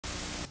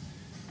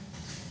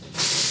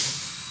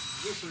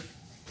closer.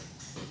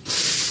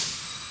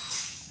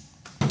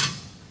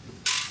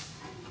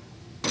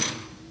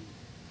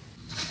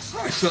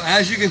 Alright, so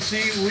as you can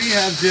see, we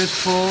have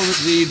just pulled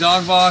the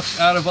dog box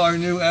out of our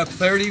new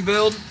F30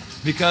 build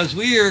because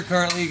we are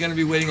currently going to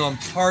be waiting on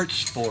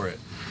parts for it.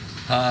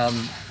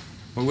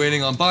 We're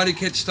waiting on body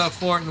kit stuff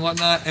for it and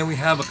whatnot, and we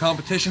have a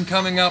competition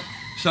coming up.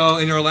 So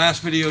in our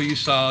last video, you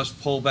saw us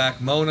pull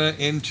back Mona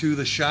into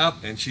the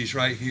shop, and she's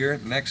right here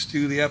next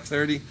to the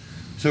F30.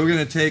 So we're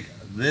going to take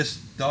this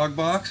dog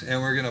box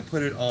and we're going to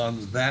put it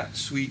on that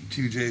sweet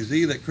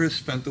 2JZ that Chris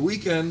spent the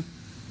weekend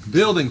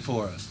building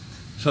for us.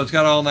 So it's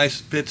got all nice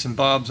bits and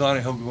bobs on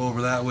it. He'll go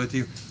over that with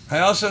you. I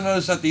also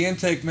noticed that the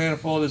intake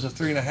manifold is a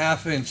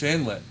 3.5-inch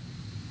inlet.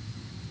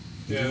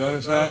 Did you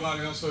notice that?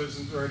 Body also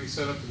isn't already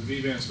set up for the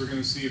V-band, so we're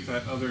going to see if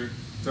that other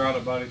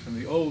throttle body from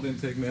the old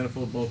intake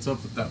manifold bolts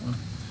up with that one.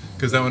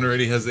 Because that one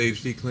already has the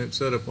HD clamp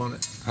set up on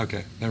it.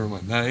 Okay, never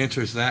mind. That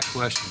answers that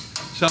question.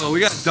 So we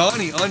got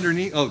Donnie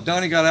underneath. Oh,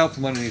 Donnie got out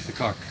from underneath the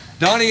car.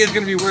 Donnie is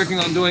going to be working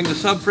on doing the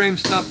subframe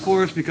stuff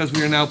for us because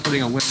we are now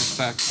putting a winner's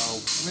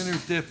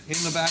dip in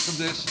the back of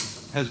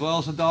this, as well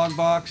as a dog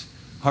box.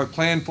 Our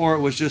plan for it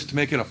was just to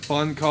make it a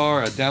fun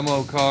car, a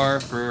demo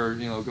car for,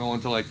 you know, going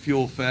to like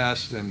Fuel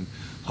Fest and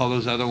all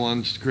those other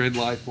ones, Grid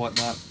Life,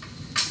 whatnot.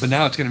 But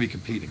now it's going to be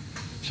competing.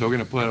 So we're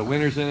going to put a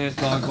winners in it,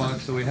 dog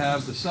box. So we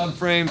have the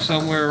subframe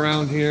somewhere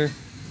around here.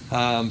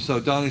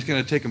 So Donnie's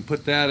going to take and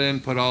put that in,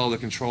 put all the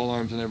control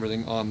arms and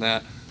everything on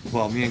that,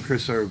 while me and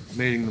Chris are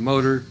mating the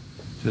motor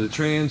to the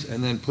trans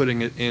and then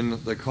putting it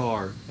in the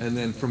car. And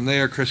then from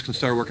there, Chris can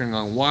start working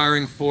on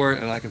wiring for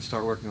it, and I can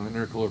start working on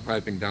intercooler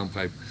piping,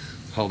 downpipe,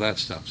 all that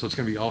stuff. So it's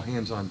going to be all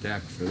hands on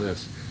deck for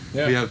this.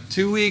 Yeah. We have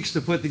 2 weeks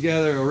to put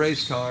together a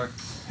race car,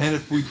 and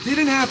if we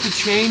didn't have to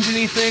change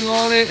anything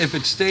on it, if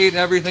it stayed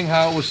everything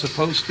how it was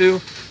supposed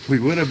to, we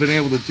would have been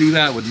able to do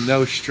that with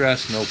no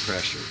stress, no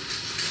pressure.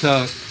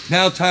 So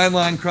now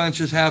timeline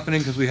crunch is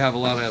happening because we have a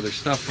lot of other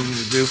stuff we need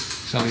to do.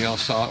 Some of y'all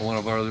saw it in one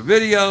of our other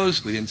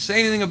videos. We didn't say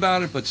anything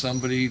about it, but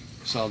somebody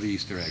saw the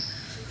Easter egg.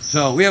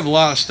 So we have a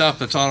lot of stuff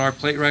that's on our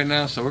plate right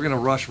now, so we're going to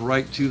rush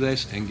right to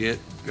this and get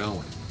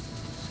going.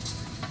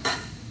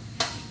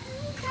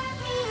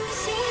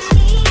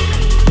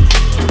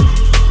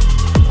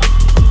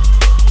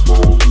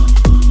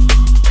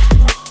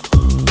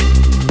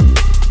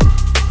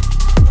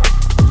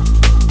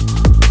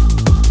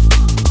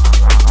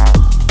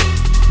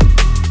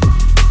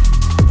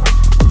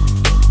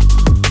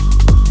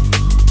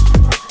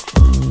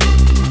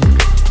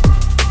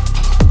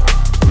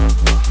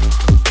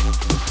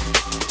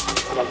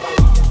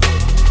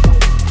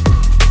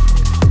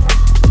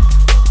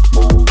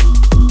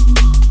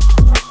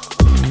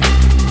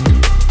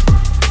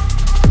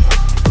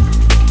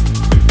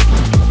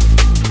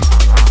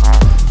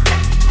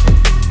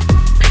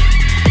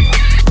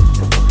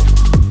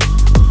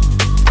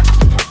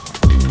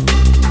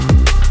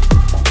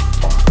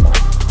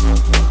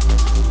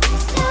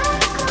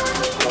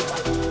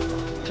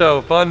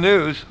 So fun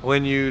news,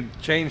 when you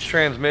change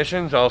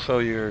transmissions, also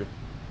your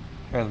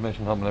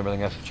transmission hub and everything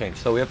has to change.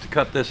 So we have to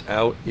cut this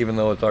out, even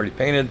though it's already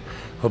painted.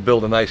 We'll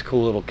build a nice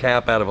cool little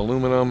cap out of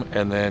aluminum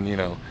and then, you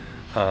know,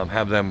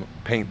 have them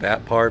paint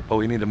that part. But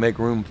we need to make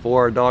room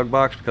for our dog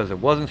box because it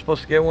wasn't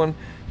supposed to get one.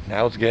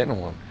 Now it's getting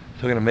one.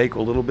 So we're gonna make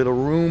a little bit of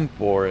room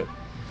for it.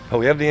 So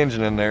we have the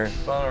engine in there,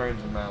 it's on our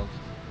engine mounts.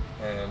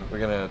 And we're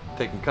gonna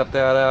take and cut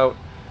that out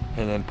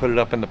and then put it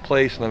up into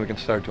place, and then we can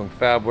start doing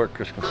fab work.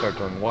 Chris can start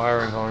doing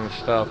wiring on this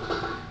stuff.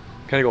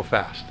 Gonna go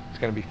fast. It's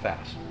gonna be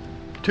fast.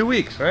 2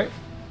 weeks, right?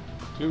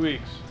 2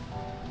 weeks.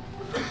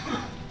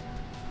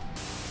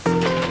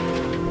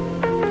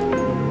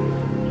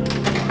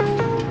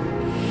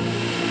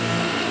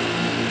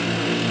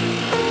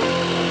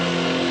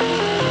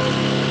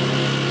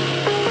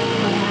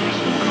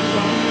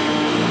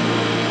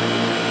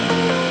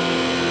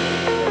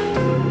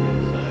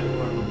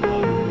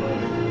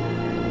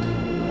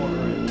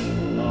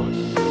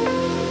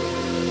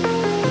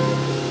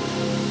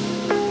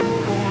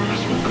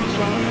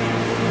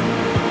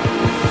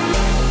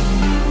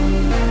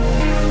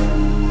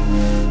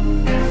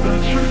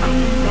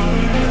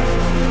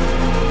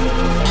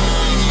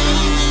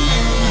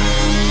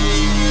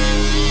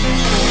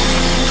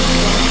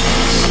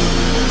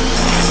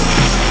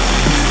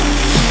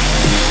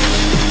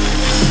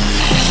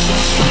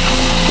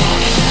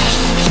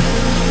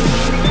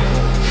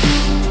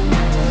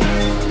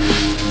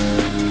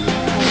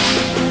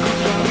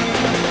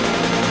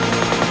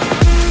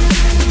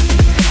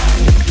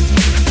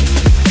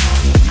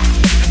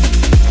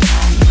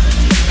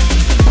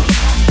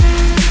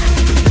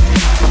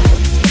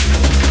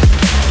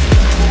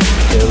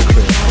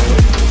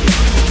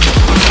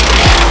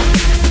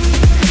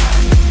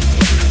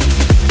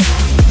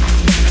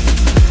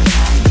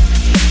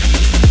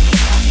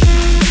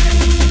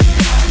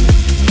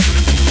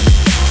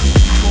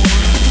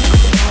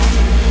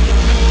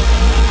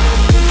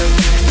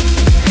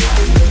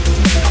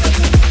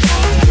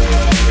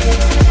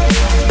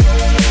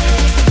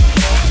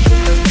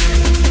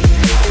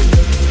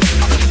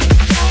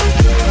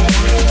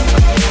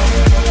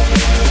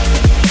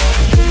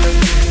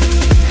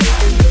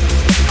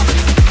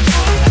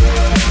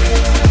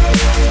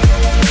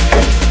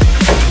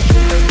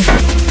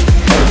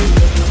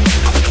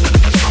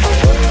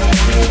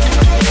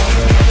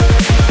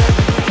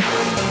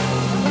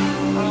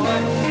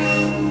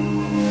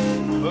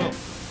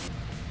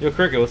 Yo,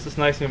 Cricket, what's this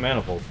nice new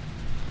manifold?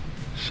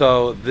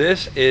 So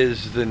this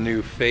is the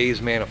new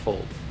phase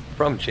manifold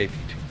from JP2.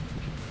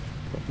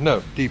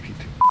 No,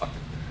 DP2.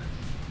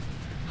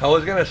 I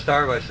was gonna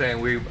start by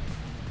saying we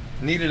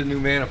needed a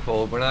new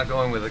manifold. We're not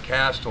going with a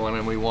cast one,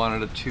 and we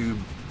wanted a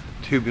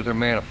tubular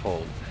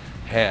manifold.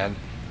 And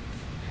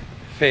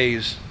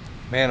phase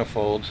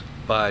manifolds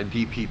by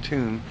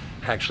DP2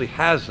 actually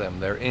has them.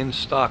 They're in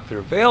stock. They're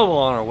available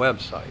on our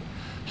website.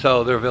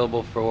 So they're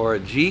available for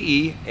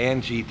GE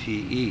and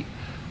GTE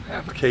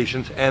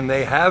applications, and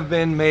they have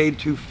been made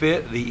to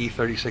fit the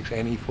E36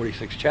 and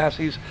E46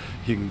 chassis.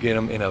 You can get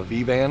them in a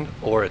V-band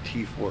or a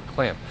T4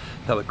 clamp.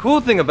 Now the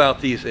cool thing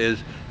about these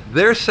is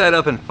they're set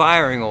up in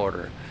firing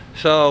order.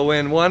 So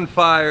when one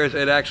fires,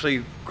 it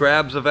actually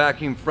grabs the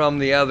vacuum from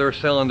the other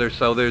cylinder,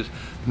 so there's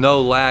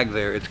no lag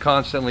there. It's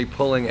constantly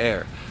pulling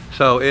air.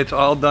 So it's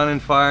all done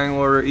in firing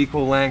order,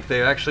 equal length.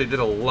 They actually did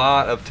a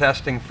lot of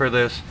testing for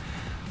this.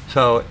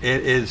 So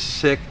it is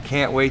sick.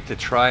 Can't wait to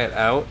try it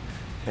out.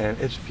 And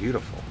it's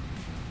beautiful.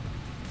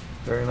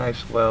 Very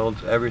nice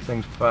welds.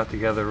 Everything's put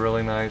together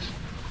really nice.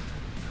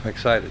 I'm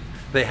excited.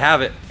 They have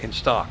it in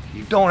stock.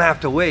 You don't have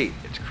to wait.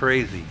 It's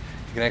crazy.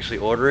 You can actually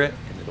order it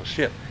and it'll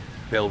ship.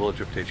 Available at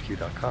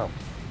drifthq.com.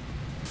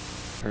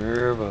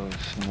 Turbo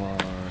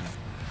Smart.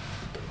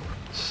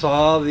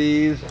 Saw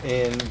these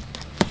in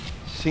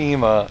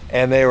SEMA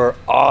and they were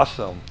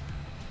awesome.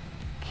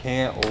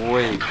 Can't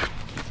wait.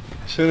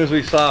 As soon as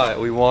we saw it,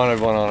 we wanted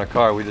one on a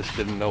car. We just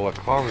didn't know what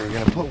car we were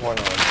going to put one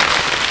on.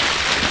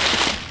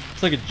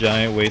 It's like a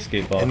giant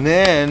wastegate ball. And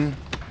then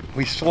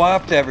we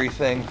swapped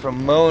everything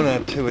from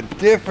Mona to a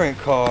different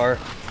car,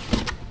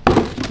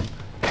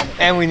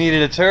 and we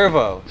needed a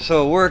turbo,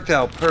 so it worked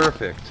out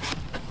perfect.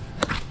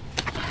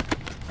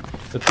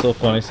 It's so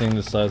funny seeing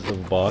the size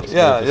of the box.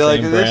 Yeah, the you're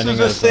like, same this is branding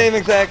the as same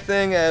exact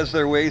thing as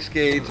their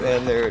wastegates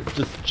and their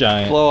just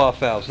giant blow-off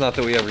valves. Not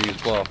that we ever use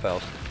blow-off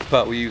valves,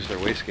 but we use their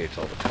wastegates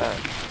all the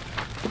time.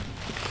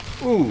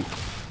 Ooh,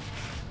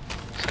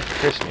 it's like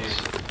Christmas.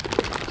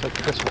 It's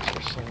like Christmas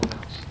for someone else.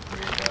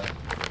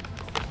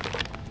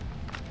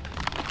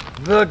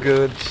 The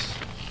goods.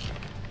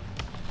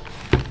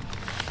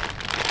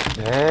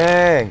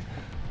 Dang.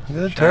 Look at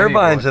the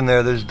turbines in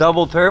there. There's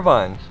double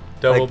turbines.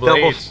 Double like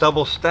blades.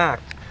 Double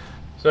stacked.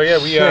 So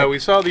yeah, we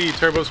saw the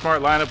Turbo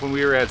Smart lineup when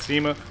we were at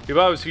SEMA. We've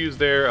always used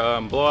their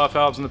blow-off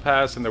valves in the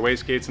past and their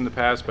wastegates in the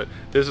past, but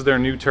this is their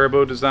new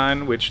turbo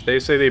design, which they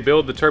say they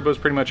build the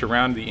turbos pretty much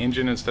around the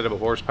engine instead of a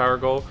horsepower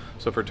goal.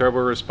 So for turbo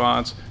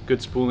response,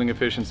 good spooling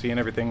efficiency and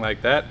everything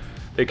like that.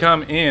 They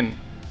come in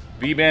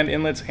V-band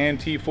inlets and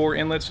T4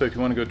 inlets, so if you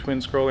want to go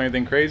twin scroll or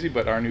anything crazy,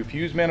 but our new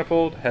fuse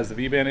manifold has the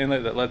V-band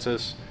inlet that lets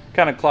us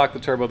kind of clock the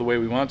turbo the way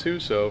we want to.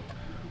 So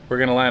we're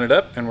going to line it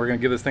up and we're going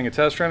to give this thing a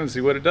test run and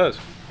see what it does.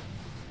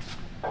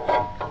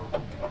 I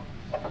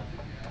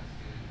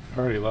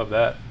already love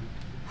that.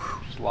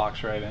 Just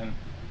locks right in.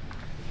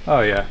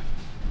 Oh yeah,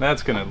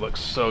 that's gonna look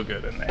so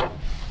good in there.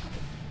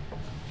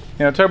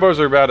 You know, turbos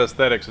are about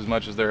aesthetics as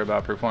much as they're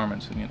about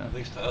performance, and you know. At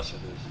least to us it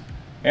is.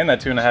 And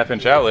that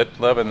 2.5-inch outlet,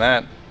 loving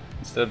that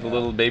instead of the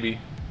little baby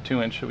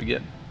 2-inch that we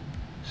get.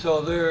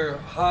 So their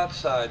hot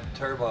side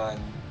turbine,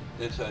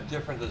 it's a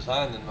different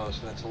design than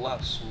most, and it's a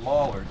lot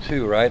smaller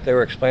too, right? They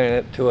were explaining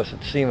it to us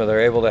at SEMA.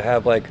 They're able to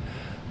have like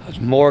a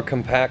more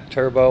compact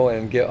turbo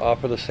and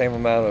offer the same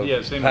amount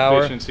of same power.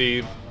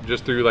 efficiency,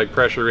 just through like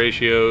pressure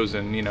ratios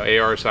and, you know,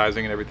 AR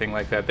sizing and everything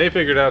like that. They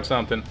figured out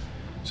something,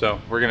 so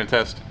we're gonna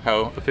test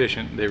how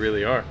efficient they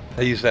really are.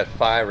 They use that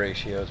phi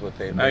ratio is what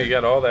they do. Now you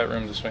got all that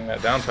room to swing that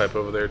downpipe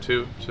over there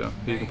too, so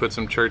you can put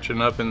some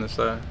churching up in the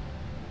side.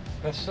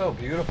 That's so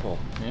beautiful.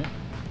 Yeah.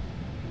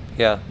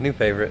 Yeah, new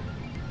favorite.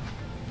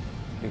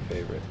 New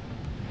favorite.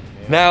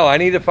 Yeah. Now I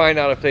need to find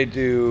out if they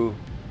do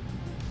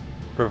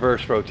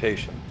reverse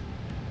rotation,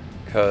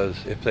 because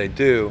if they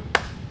do,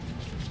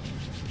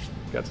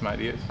 got some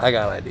ideas? I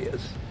got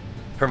ideas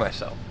for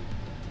myself.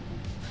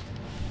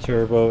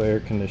 turbo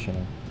air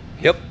conditioner.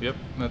 Yep. Yep,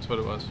 that's what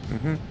it was.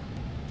 Mm-hmm.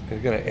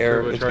 It's gonna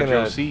air. It's Turbocharge gonna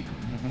your seat.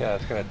 Yeah,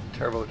 it's gonna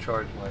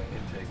turbocharge my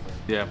intake.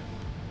 Yeah,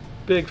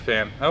 big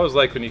fan. I always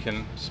like when you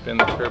can spin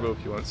the turbo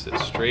if you want to sit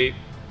straight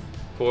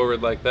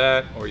forward like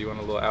that, or you want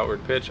a little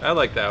outward pitch. I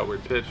like the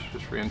outward pitch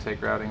just for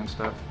intake routing and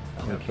stuff.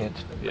 Oh, you can't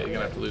spin. Yeah, you're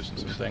gonna have to loosen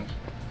some things.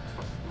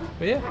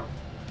 But yeah,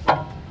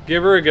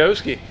 give her a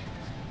go-ski.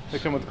 They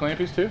come with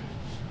clampies too?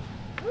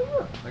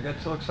 I got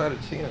so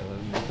excited seeing it.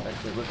 I didn't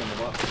actually look in the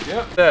box.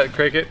 Yep. That,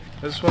 Cricket.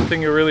 This is one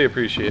thing you'll really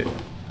appreciate.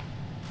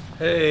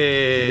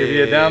 Hey. Give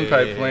you a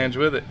downpipe flange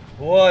with it.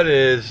 What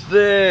is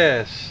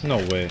this? No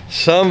way.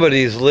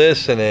 Somebody's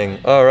listening.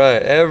 All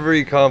right,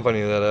 every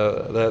company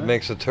that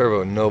makes a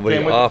turbo, nobody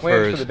Came with the flange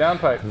offers for the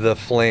downpipe. the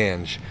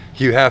flange.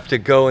 You have to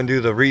go and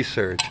do the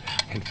research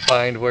and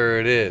find where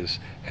it is,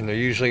 and they're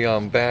usually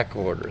on back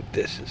order.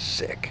 This is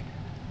sick.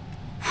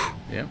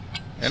 Yep.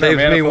 And Saves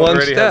our me manifold one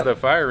already step. has the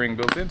fire ring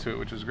built into it,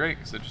 which is great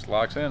because it just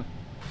locks in.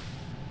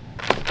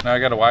 Now I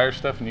got to wire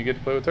stuff, and you get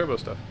to play with turbo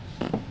stuff.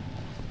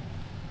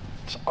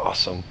 It's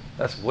awesome.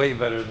 That's way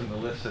better than the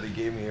list that he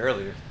gave me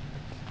earlier.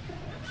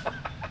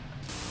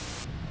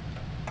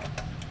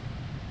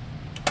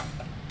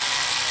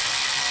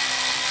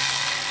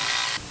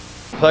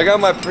 So I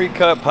got my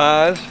pre-cut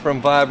pies from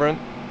Vibrant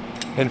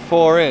in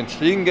 4-inch.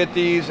 So you can get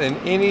these in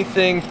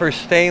anything for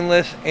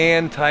stainless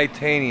and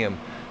titanium.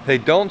 They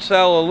don't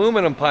sell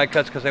aluminum pie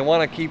cuts because they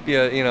want to keep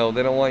you, you know,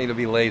 they don't want you to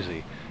be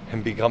lazy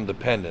and become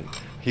dependent.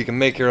 You can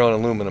make your own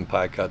aluminum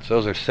pie cuts.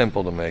 Those are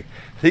simple to make.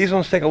 These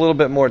ones take a little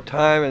bit more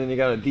time, and then you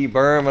got to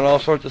deburr them and all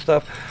sorts of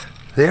stuff.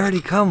 They already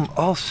come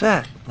all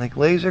set, like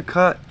laser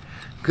cut,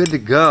 good to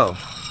go.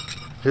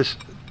 Just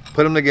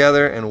put them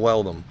together and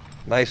weld them.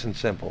 Nice and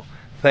simple.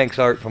 Thanks,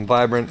 Art from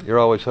Vibrant. You're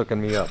always hooking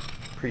me up.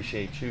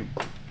 Appreciate you.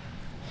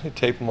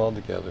 Tape them all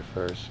together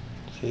first.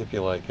 See if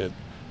you like it.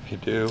 If you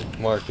do,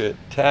 mark it,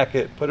 tack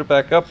it, put it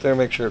back up there,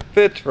 make sure it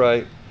fits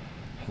right,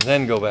 and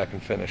then go back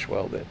and finish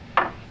weld it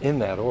in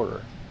that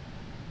order.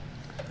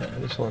 I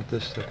just want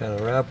this to kind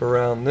of wrap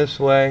around this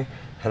way,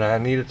 and I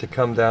need it to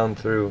come down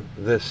through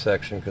this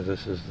section because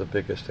this is the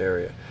biggest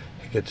area.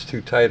 It gets too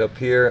tight up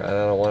here, and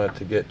I don't want it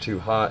to get too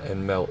hot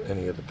and melt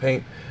any of the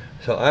paint.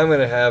 So I'm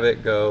going to have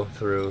it go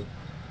through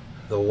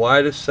the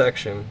widest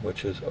section,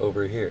 which is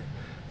over here.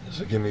 This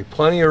will give me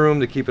plenty of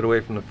room to keep it away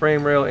from the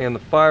frame rail and the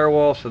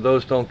firewall, so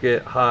those don't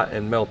get hot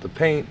and melt the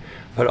paint,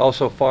 but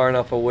also far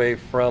enough away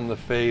from the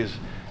phase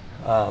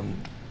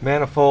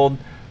manifold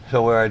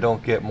so where I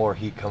don't get more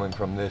heat coming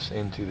from this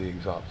into the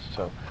exhaust.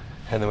 So,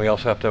 and then we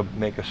also have to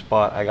make a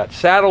spot. I got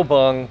saddle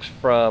bungs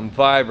from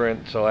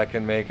Vibrant, so I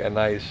can make a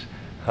nice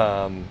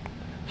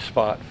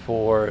spot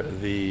for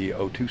the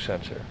O2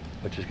 sensor,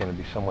 which is going to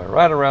be somewhere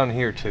right around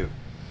here too.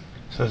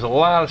 So there's a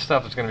lot of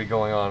stuff that's going to be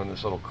going on in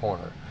this little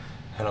corner,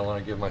 and I want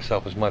to give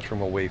myself as much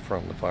room away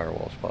from the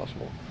firewall as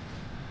possible.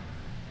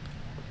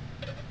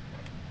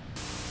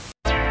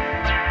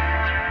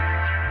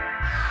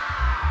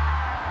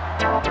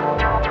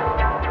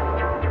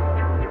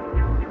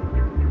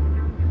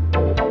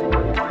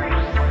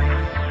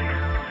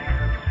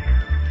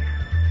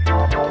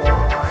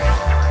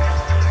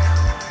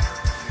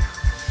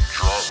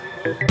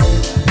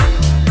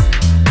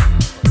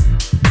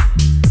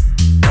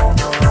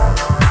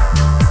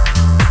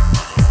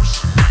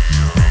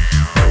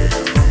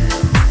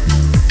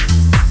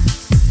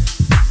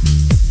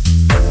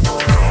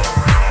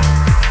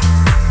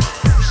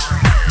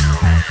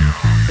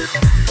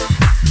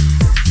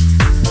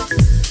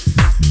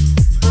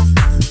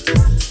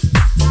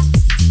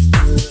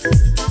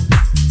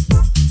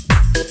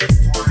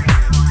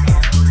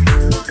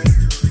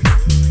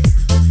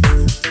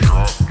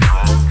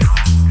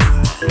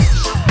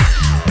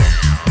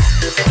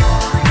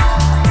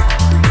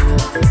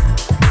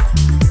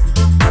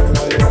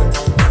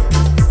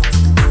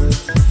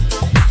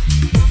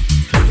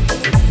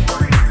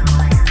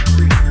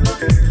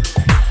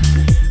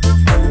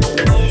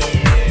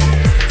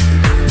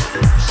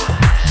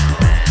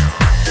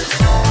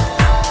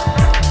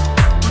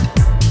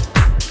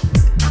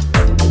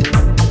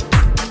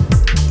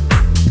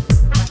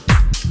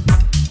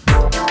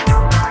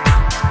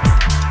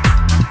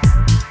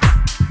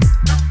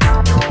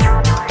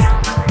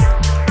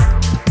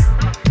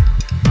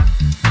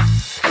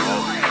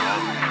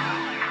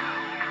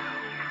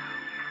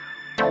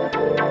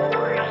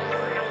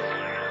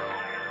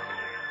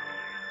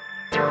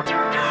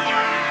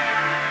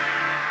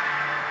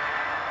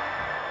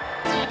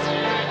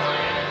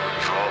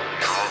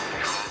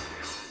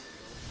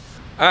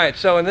 Alright,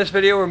 so in this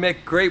video we're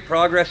making great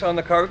progress on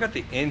the car. We got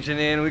the engine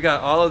in, we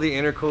got all of the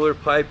intercooler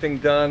piping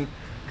done,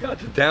 got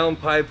the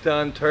downpipe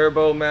done,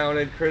 turbo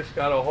mounted. Chris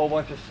got a whole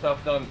bunch of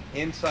stuff done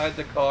inside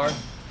the car,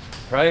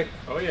 right?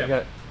 Oh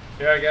yeah.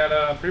 Yeah, I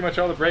got pretty much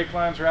all the brake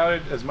lines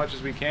routed as much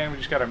as we can. We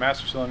just got our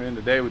master cylinder in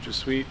today, which is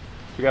sweet.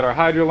 We got our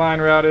hydro line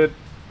routed.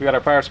 We got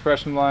our power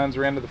suppression lines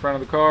ran to the front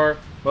of the car.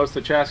 Most of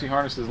the chassis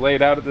harness is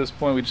laid out at this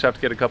point. We just have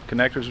to get a couple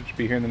connectors, which will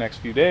be here in the next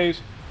few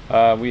days.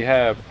 We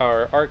have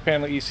our arc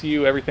panel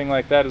ECU, everything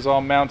like that is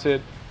all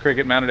mounted.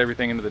 Cricket mounted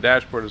everything into the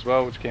dashboard as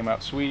well, which came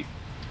out sweet.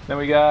 Then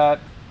we got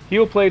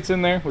heel plates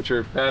in there, which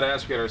are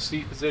badass. We got our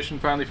seat position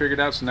finally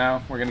figured out, so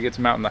now we're gonna get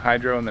to mounting the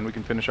hydro and then we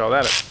can finish all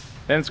that up.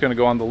 Then it's gonna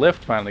go on the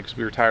lift finally, because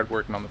we were tired of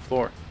working on the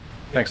floor.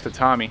 Thanks to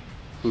Tommy,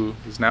 who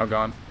is now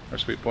gone, our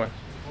sweet boy.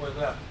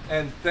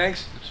 And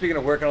thanks, speaking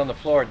of working on the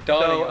floor,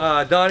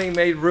 Donnie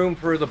made room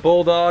for the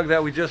Bulldog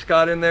that we just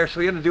got in there, so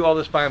he had to do all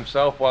this by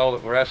himself while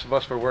the rest of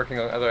us were working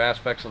on other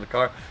aspects of the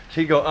car.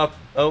 So he'd go up,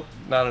 oh,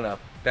 not enough,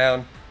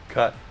 down,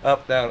 cut,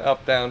 up,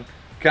 down,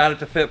 got it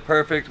to fit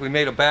perfect. We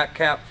made a back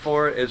cap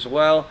for it as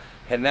well,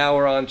 and now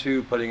we're on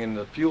to putting in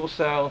the fuel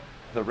cell,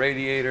 the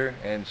radiator,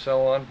 and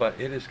so on, but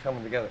it is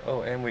coming together.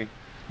 Oh, and we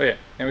got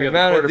the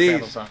quarter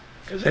panels on.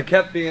 Because they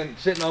kept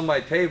sitting on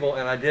my table,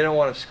 and I didn't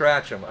want to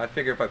scratch them. I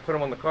figure if I put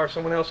them on the car,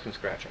 someone else can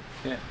scratch them.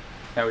 Yeah.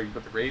 Now we can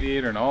put the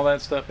radiator and all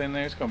that stuff in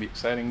there. It's going to be an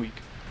exciting week.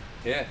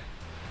 Yeah.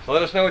 So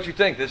let us know what you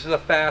think. This is a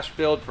fast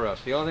build for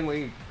us. The only thing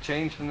we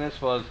changed in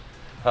this was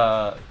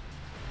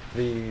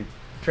the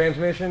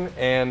transmission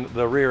and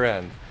the rear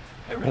end.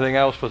 Everything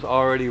else was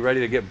already ready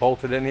to get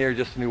bolted in here.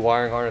 Just a new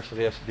wiring harness, so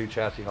he has to do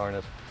chassis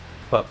harness.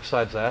 But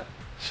besides that,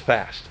 it's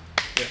fast.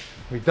 Yeah.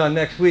 We've done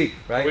next week,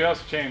 right? We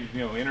also changed,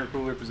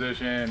 intercooler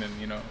position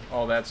and,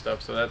 all that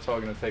stuff. So that's all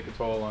going to take a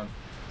toll on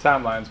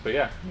timelines. But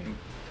yeah,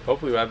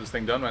 hopefully we'll have this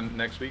thing done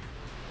next week.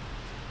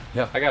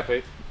 Yeah. I got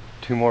faith.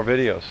 2 more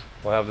videos.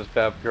 We'll have this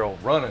bad girl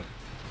running.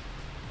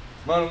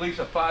 Mona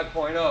Lisa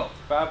 5.0.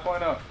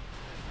 5.0.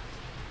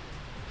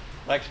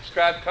 Like,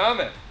 subscribe,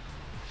 comment.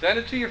 Send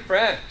it to your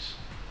friends.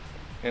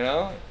 You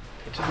know,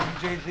 it's a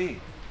 2JZ.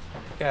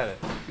 Look at it,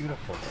 it's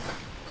beautiful.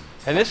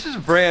 And this is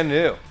brand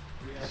new.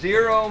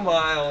 0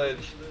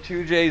 mileage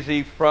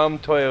 2JZ from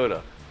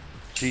Toyota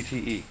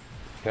GTE. You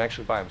can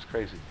actually buy them, it's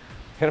crazy.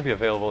 Gonna be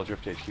available at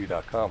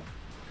drifthq.com.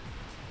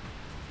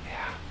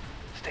 Yeah,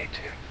 stay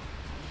tuned.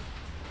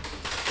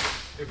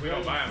 If we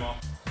don't buy them all.